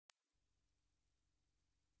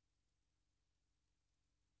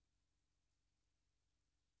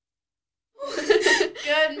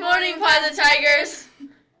Good morning, Plaza Tigers.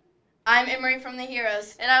 I'm Emery from the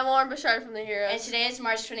Heroes. And I'm Lauren Bouchard from the Heroes. And today is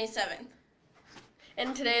March 27th.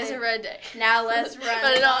 And today is a red day. Now let's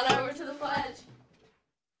run it on over to the pledge.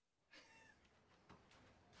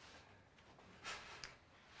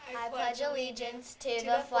 I pledge allegiance to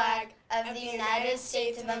the flag of the United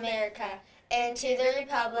States of America and to the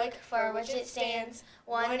republic for which it stands,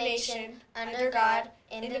 one nation, under God,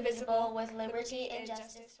 indivisible, with liberty and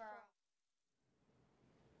justice for all.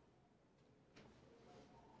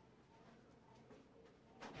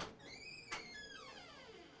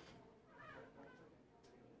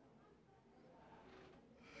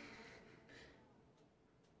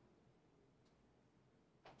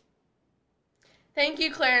 Thank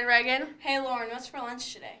you, Claire and Reagan. Hey, Lauren, what's for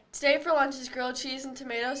lunch today? Today for lunch is grilled cheese and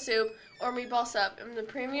tomato soup or meatball sup, and the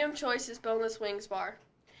premium choice is boneless wings bar.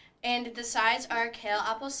 And the sides are kale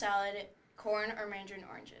apple salad, corn, or mandarin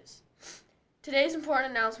oranges. Today's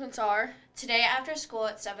important announcements are: today after school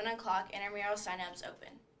at 7 o'clock, intramural sign-ups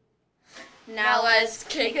open. Now let's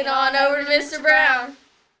kick it on over to Mr. Brown.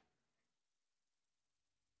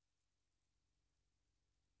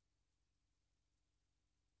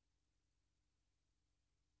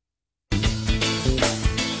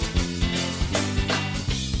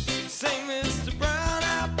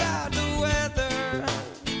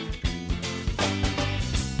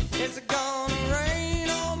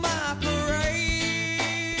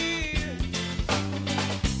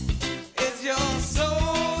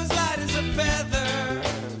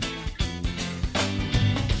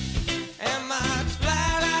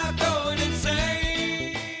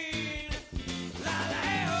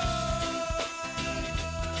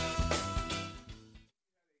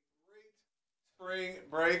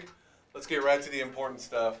 Break. Let's get right to the important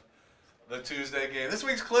stuff. The Tuesday game. This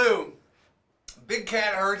week's clue: Big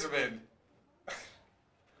Cat Herdsman.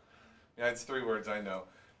 Yeah, it's 3 words, I know.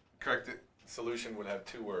 Correct solution would have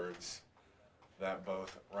 2 words that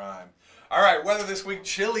both rhyme. All right, weather this week: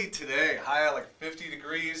 chilly today. High at like 50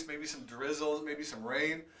 degrees, maybe some drizzles, maybe some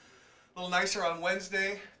rain. A little nicer on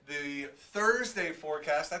Wednesday. The Thursday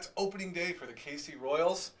forecast, that's opening day for the KC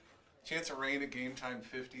Royals. Chance of rain at game time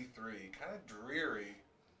 53. Kind of dreary,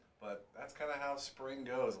 but that's kind of how spring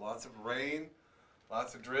goes. Lots of rain,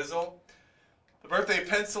 lots of drizzle. The birthday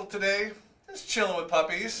pencil today, just chilling with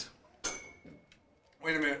puppies.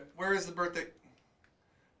 Wait a minute, where is the birthday?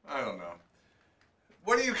 I don't know.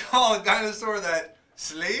 What do you call a dinosaur that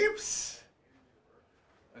sleeps?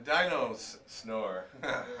 A dino's snore.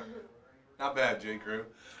 Not bad, J. Crew.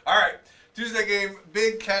 All right, Tuesday game,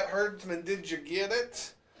 Big Cat Herdsman. Did you get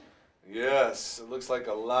it? Yes, it looks like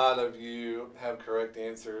a lot of you have correct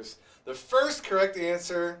answers. The first correct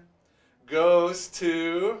answer goes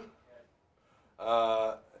to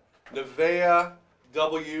Nevaeh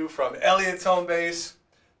W. from Elliott's home base.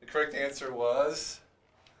 The correct answer was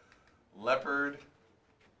leopard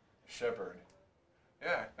shepherd.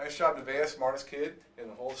 Yeah, nice job, Nevaeh. Smartest kid in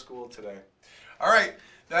the whole school today. All right,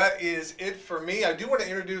 that is it for me. I do want to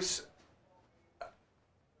introduce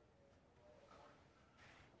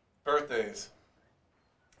birthdays.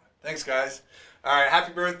 Thanks, guys. All right,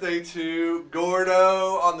 happy birthday to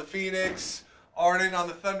Gordo on the Phoenix, Arden on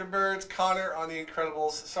the Thunderbirds, Connor on the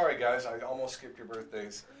Incredibles. Sorry, guys, I almost skipped your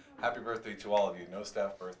birthdays. Happy birthday to all of you. No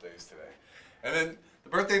staff birthdays today. And then the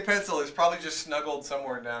birthday pencil is probably just snuggled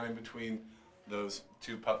somewhere down in between those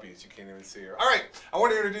 2 puppies. You can't even see her. All right, I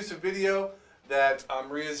want to introduce a video that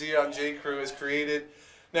Maria Zia on J. Crew has created.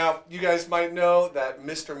 Now, you guys might know that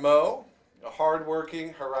Mr. Mo, a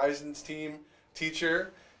hardworking Horizons team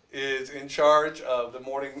teacher, is in charge of the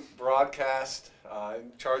morning broadcast,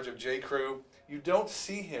 in charge of J. Crew. You don't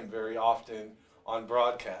see him very often on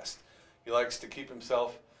broadcast. He likes to keep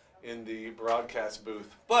himself in the broadcast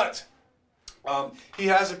booth. But he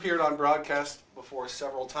has appeared on broadcast before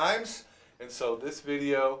several times, and so this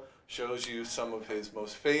video shows you some of his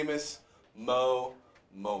most famous Mo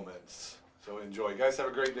moments. So enjoy. You guys have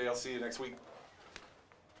a great day. I'll see you next week.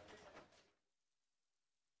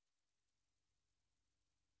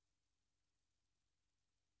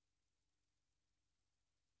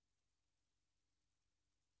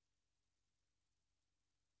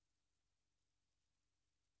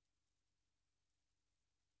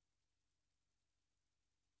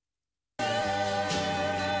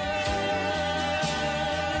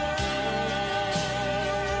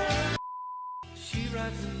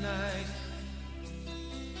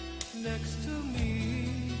 Next to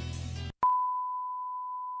me,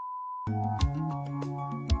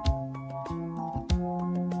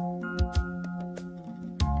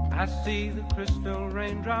 I see the crystal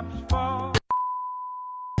raindrops fall.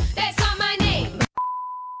 That's not my name.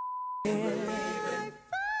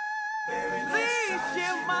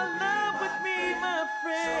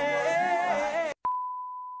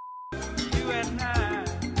 at night,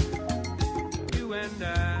 you and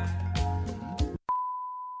I.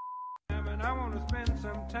 And I want to spend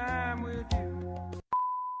some time with you.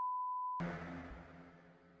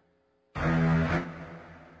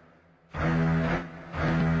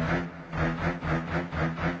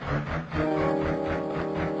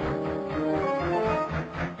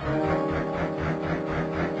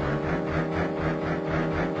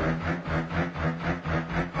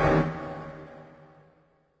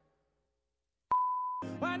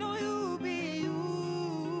 Why don't you be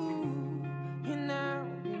you and I'll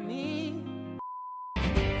be me?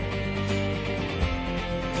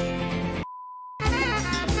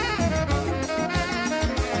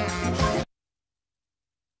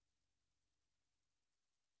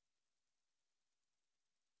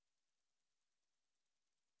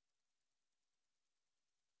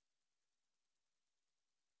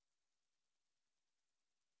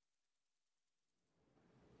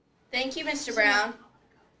 Thank you, Mr. Brown.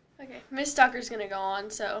 Okay, Miss Tucker's gonna go on,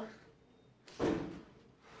 so.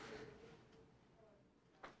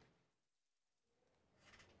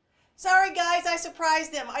 Sorry guys, I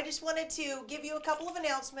surprised them. I just wanted to give you a couple of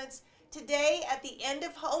announcements. Today at the end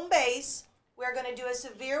of home base, we're going to do a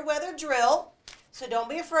severe weather drill. So don't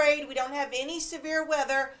be afraid, we don't have any severe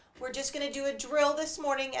weather. We're just going to do a drill this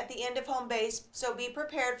morning at the end of home base, so be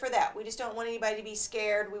prepared for that. We just don't want anybody to be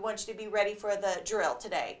scared. We want you to be ready for the drill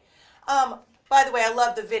today. By the way, I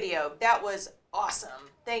love the video. That was awesome.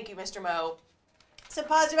 Thank you, Mr. Moe. Some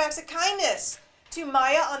positive acts of kindness. To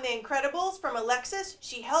Maya on The Incredibles from Alexis.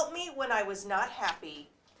 She helped me when I was not happy.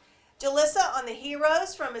 Jalissa on The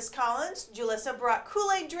Heroes from Miss Collins. Jalissa brought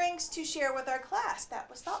Kool-Aid drinks to share with our class. That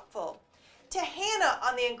was thoughtful. To Hannah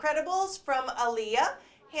on The Incredibles from Aaliyah.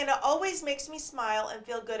 Hannah always makes me smile and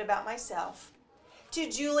feel good about myself. To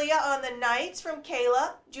Julia on The Nights from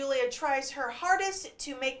Kayla. Julia tries her hardest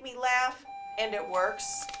to make me laugh, and it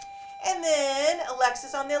works. And then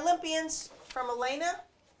Alexis on The Olympians from Elena.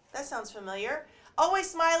 That sounds familiar. Always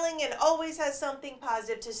smiling and always has something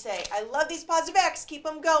positive to say. I love these positive acts. Keep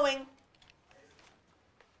them going.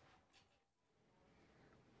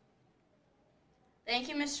 Thank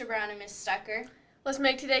you, Mr. Brown and Miss Tucker. Let's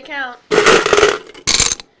make today count.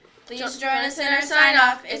 Please join us in our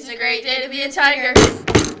sign-off. It's a great day to be a tiger.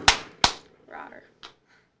 Rotter.